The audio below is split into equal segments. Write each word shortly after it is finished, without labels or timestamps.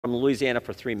From Louisiana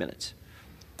for 3 minutes.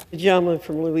 The gentleman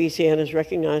from Louisiana is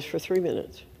recognized for 3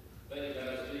 minutes. Thank you,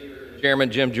 Madam Speaker.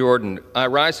 Chairman Jim Jordan. I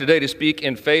rise today to speak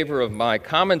in favor of my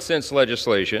common sense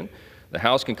legislation, the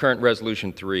House Concurrent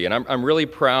Resolution 3. And I'm really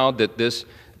proud that this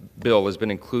bill has been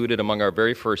included among our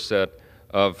very first set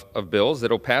of bills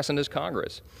that will pass in this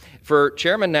Congress. For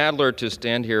Chairman Nadler to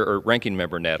stand here, or Ranking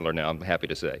Member Nadler now, I'm happy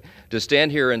to say, to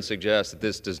stand here and suggest that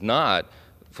this does not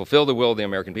fulfill the will of the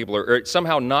American people, or it's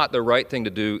somehow not the right thing to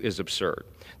do, is absurd.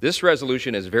 This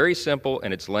resolution is very simple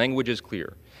and its language is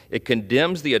clear. It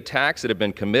condemns the attacks that have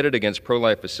been committed against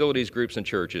pro-life facilities, groups, and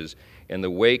churches in the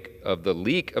wake of the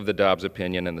leak of the Dobbs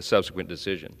opinion and the subsequent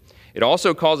decision. It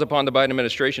also calls upon the Biden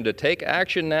administration to take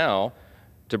action now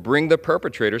to bring the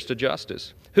perpetrators to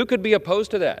justice. Who could be opposed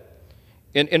to that?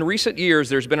 In recent years,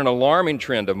 there's been an alarming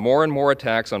trend of more and more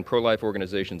attacks on pro-life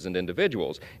organizations and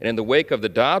individuals. And in the wake of the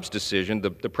Dobbs decision,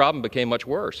 the problem became much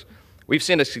worse. We've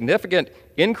seen a significant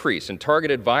increase in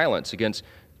targeted violence against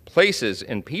places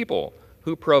and people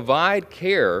who provide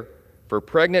care for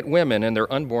pregnant women and their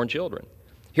unborn children.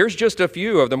 Here's just a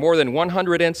few of the more than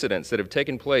 100 incidents that have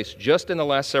taken place just in the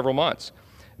last several months.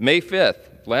 May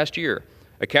 5th, last year,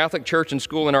 a Catholic church and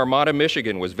school in Armada,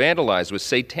 Michigan was vandalized with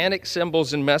satanic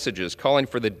symbols and messages calling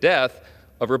for the death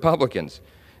of Republicans.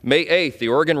 May 8th, the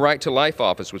Oregon Right to Life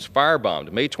office was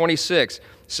firebombed. May 26th,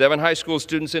 7 high school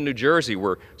students in New Jersey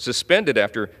were suspended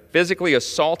after physically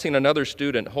assaulting another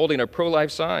student holding a pro-life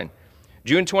sign.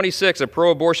 June 26th, a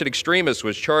pro-abortion extremist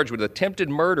was charged with attempted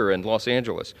murder in Los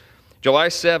Angeles. July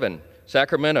 7,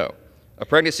 Sacramento, a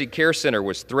pregnancy care center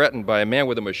was threatened by a man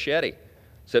with a machete.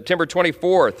 September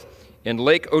 24th, in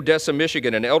Lake Odessa,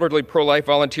 Michigan, an elderly pro-life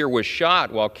volunteer was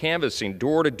shot while canvassing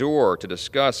door to door to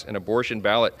discuss an abortion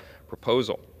ballot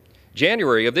proposal.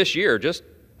 January of this year, just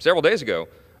several days ago,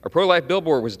 a pro-life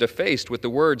billboard was defaced with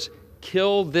the words,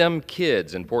 "Kill them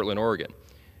kids," in Portland, Oregon.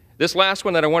 This last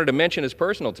one that I wanted to mention is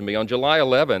personal to me. On July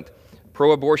 11th,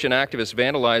 pro-abortion activists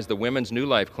vandalized the Women's New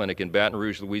Life Clinic in Baton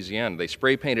Rouge, Louisiana. They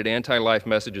spray-painted anti-life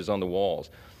messages on the walls.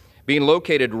 Being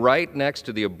located right next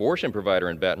to the abortion provider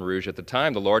in Baton Rouge, at the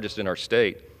time the largest in our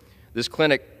state, this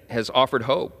clinic has offered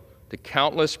hope to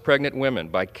countless pregnant women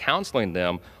by counseling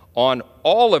them on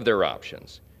all of their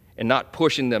options and not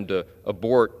pushing them to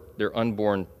abort their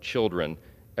unborn children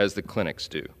as the clinics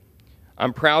do.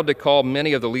 I'm proud to call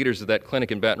many of the leaders of that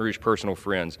clinic in Baton Rouge personal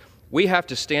friends. We have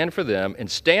to stand for them and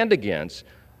stand against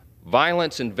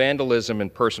violence and vandalism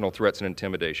and personal threats and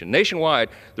intimidation. Nationwide,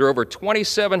 there are over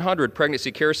 2,700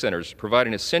 pregnancy care centers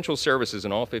providing essential services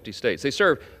in all 50 states. They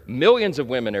serve millions of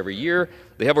women every year.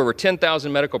 They have over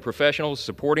 10,000 medical professionals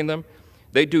supporting them.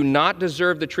 They do not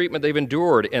deserve the treatment they've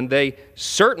endured, and they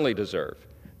certainly deserve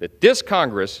that this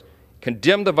Congress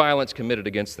condemn the violence committed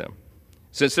against them.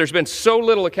 Since there's been so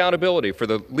little accountability for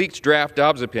the leaked draft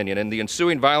Dobbs opinion and the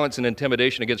ensuing violence and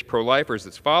intimidation against pro-lifers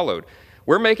that's followed,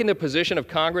 we're making the position of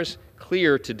Congress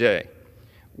clear today.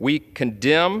 We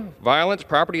condemn violence,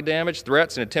 property damage,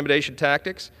 threats, and intimidation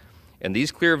tactics, and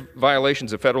these clear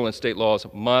violations of federal and state laws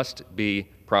must be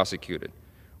prosecuted.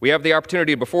 We have the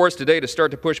opportunity before us today to start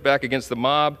to push back against the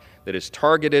mob that has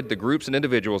targeted the groups and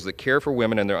individuals that care for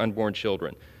women and their unborn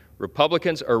children.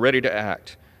 Republicans are ready to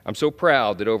act. I'm so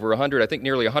proud that over 100, I think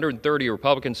nearly 130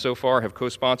 Republicans so far have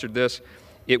co-sponsored this.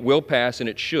 It will pass, and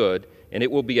it should, and it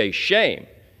will be a shame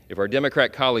if our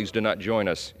Democrat colleagues do not join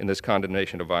us in this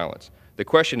condemnation of violence. The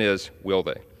question is, will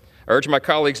they? I urge my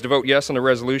colleagues to vote yes on the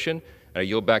resolution, and I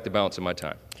yield back the balance of my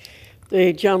time.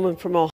 The gentleman from